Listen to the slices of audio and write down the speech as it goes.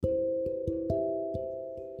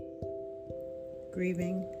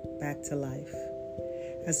Grieving, Back to Life.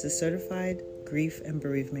 As a certified grief and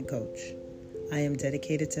bereavement coach, I am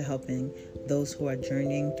dedicated to helping those who are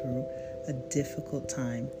journeying through a difficult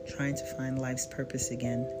time trying to find life's purpose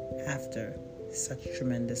again after such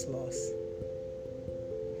tremendous loss.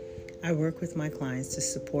 I work with my clients to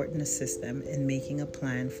support and assist them in making a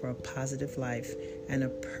plan for a positive life and a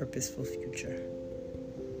purposeful future.